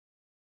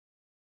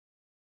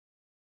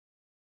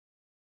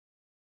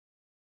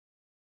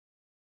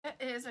It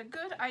is a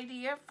good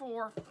idea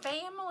for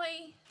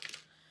family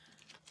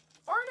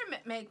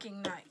ornament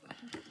making night.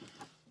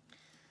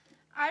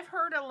 I've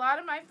heard a lot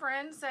of my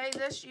friends say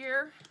this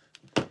year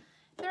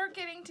they're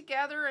getting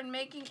together and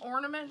making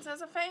ornaments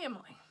as a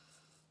family.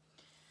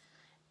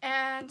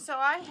 And so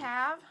I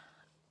have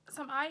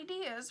some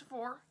ideas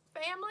for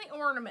family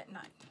ornament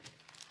night.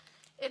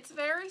 It's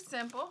very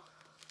simple.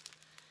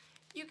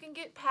 You can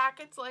get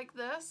packets like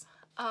this.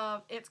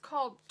 It's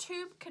called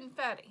tube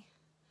confetti.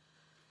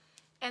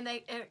 And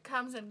it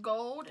comes in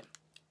gold,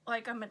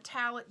 like a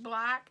metallic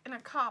black, and a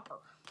copper.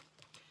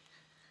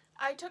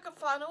 I took a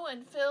funnel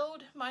and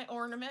filled my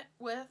ornament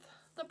with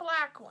the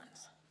black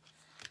ones,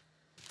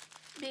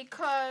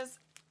 because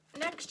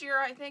next year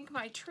I think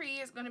my tree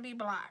is going to be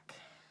black.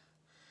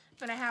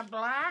 It's going to have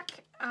black.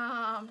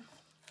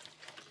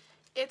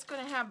 It's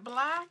going to have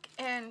black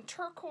and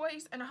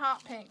turquoise and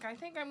hot pink. I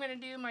think I'm going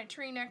to do my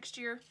tree next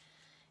year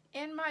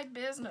in my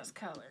business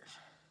colors.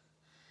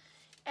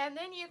 And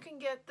then you can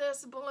get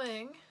this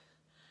bling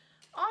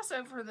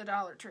also for the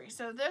Dollar Tree.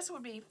 So this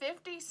would be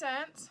 50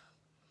 cents.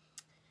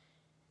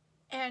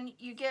 And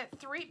you get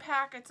 3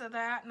 packets of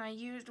that, and I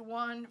used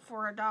one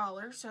for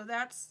 $1. So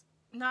that's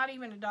not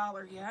even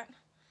 $1 yet.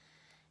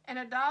 And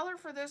 $1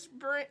 for this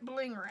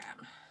bling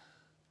wrap.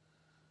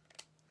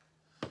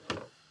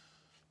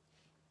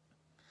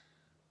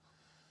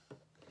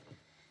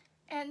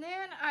 And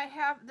then I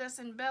have this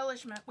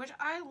embellishment, which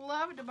I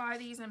love to buy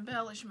these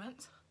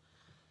embellishments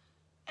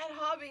at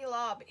Hobby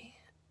Lobby.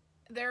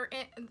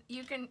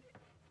 You can,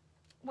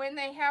 when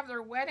they have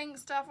their wedding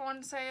stuff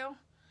on sale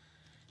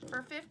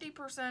for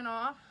 50%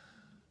 off,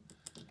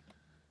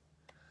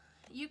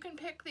 you can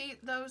pick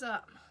those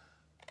up.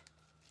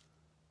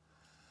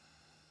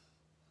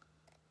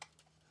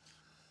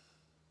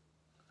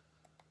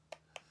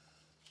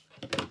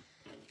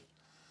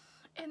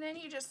 And then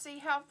you just see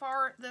how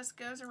far this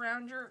goes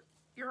around your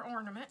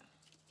ornament.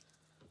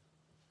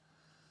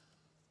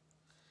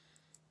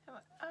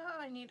 Oh,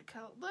 I need to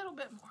cut a little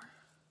bit more.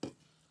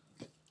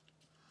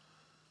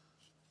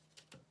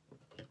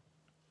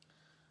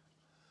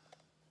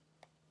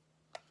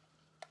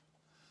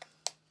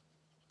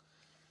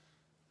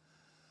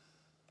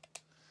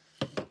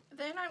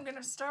 Then I'm going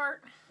to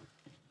start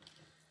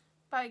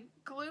by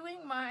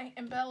gluing my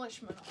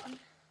embellishment on.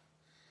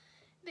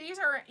 These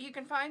are, you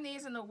can find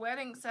these in the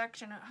wedding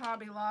section at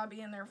Hobby Lobby,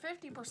 and they're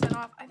 50%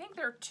 off. I think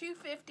they're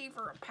 $2.50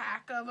 for a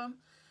pack of them.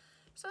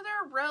 So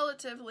they're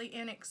relatively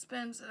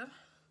inexpensive.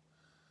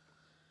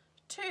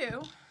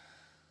 2,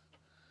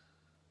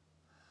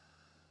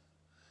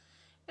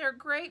 they're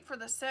great for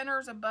the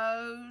centers of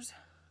bows.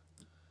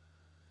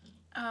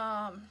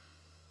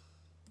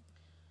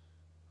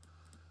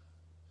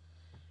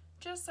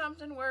 Just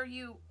something where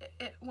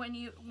when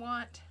you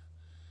want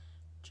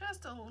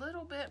just a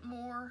little bit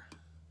more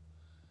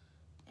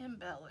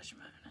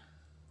embellishment.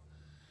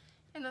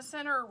 In the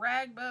center of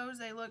rag bows,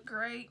 they look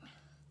great.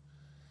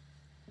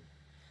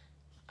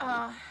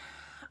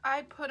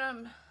 I put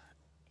them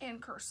in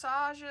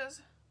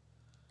corsages,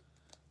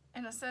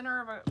 in the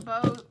center of a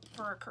bow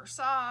for a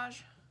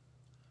corsage.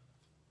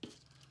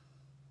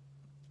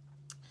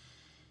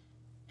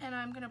 And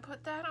I'm going to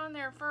put that on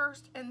there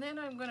first, and then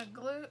I'm going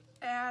to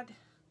add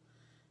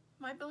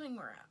my bling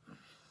wrap.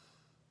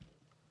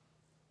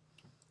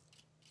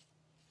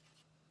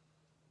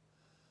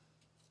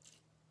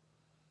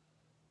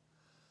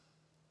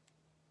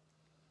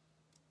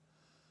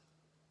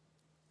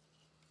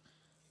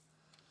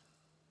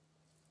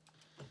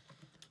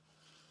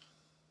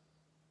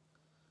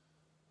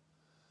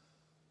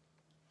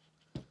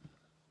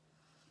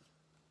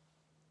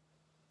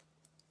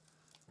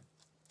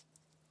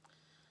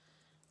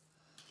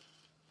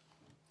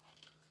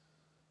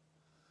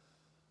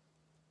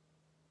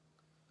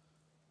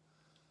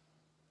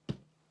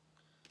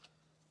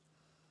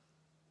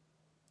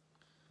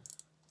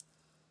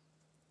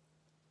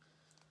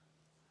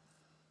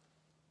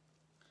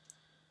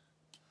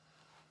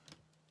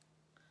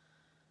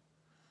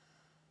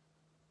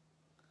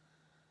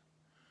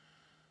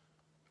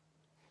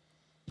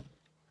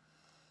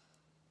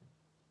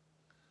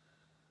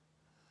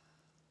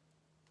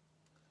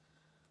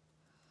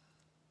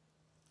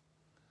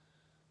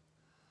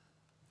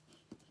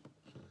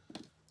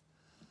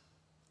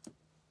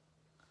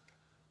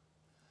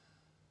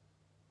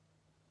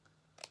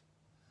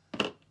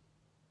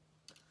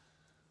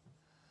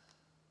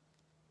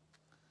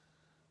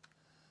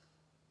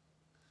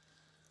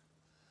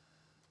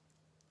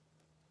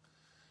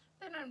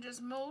 Then I'm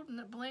just molding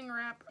the bling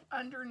wrap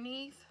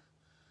underneath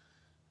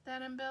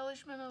that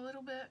embellishment a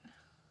little bit.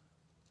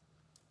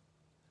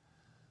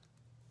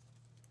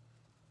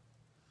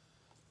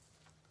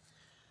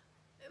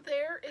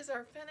 There is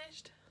our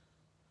finished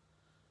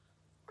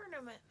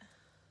ornament.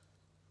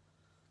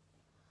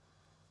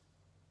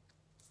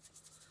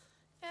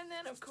 And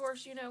then of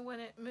course, you know, when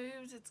it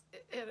moves,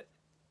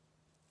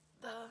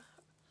 the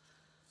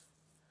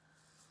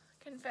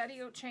confetti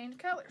will change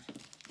colors.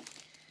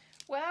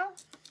 Well,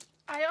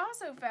 I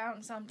also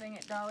found something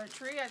at Dollar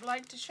Tree I'd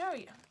like to show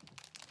you.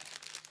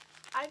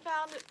 I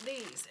found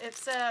these. It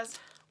says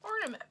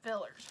ornament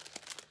fillers.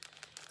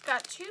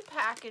 Got 2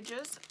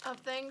 packages of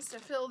things to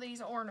fill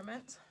these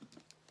ornaments.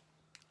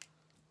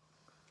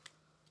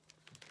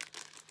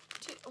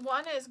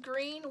 One is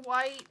green,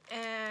 white,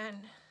 and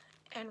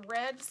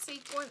red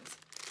sequins.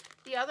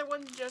 The other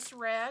one's just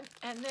red.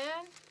 And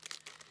then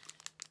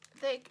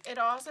it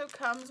also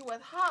comes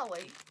with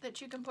holly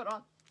that you can put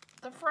on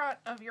the front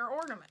of your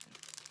ornament.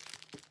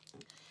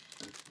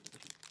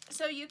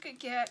 So you could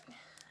get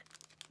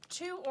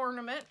 2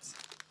 ornaments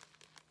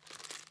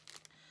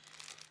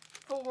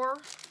for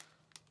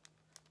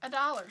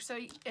 $1. So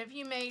if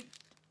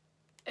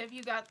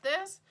you got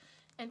this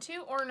and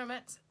 2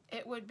 ornaments,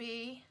 it would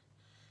be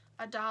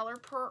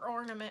 $1 per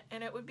ornament,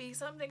 and it would be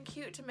something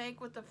cute to make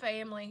with the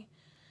family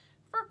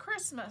for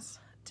Christmas,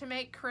 to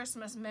make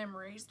Christmas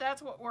memories.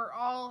 That's what we're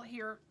all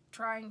here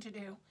trying to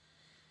do,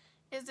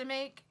 is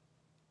to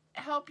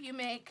help you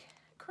make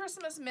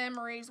Christmas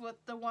memories with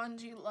the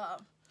ones you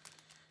love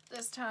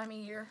this time of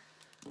year.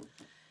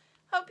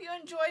 Hope you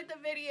enjoyed the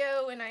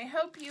video, and I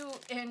hope you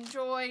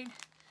enjoyed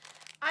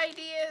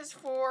ideas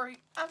for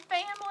a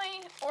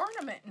family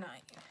ornament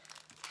night.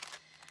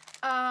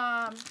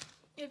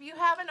 If you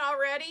haven't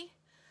already,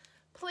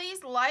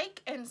 please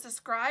like and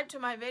subscribe to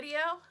my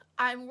video.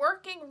 I'm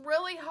working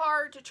really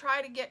hard to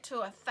try to get to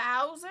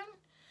 1,000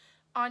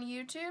 on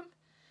YouTube.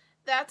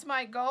 That's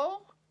my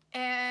goal,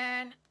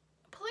 and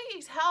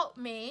please help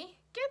me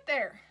get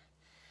there.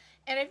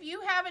 And if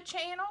you have a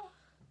channel,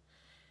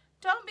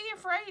 don't be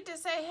afraid to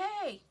say,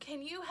 hey,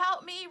 can you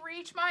help me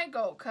reach my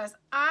goal? Because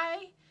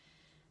I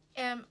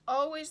am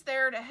always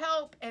there to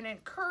help and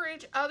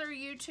encourage other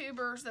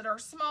YouTubers that are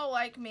small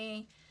like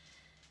me.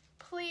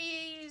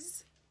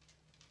 Please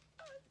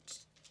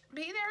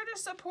be there to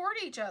support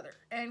each other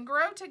and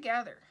grow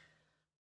together.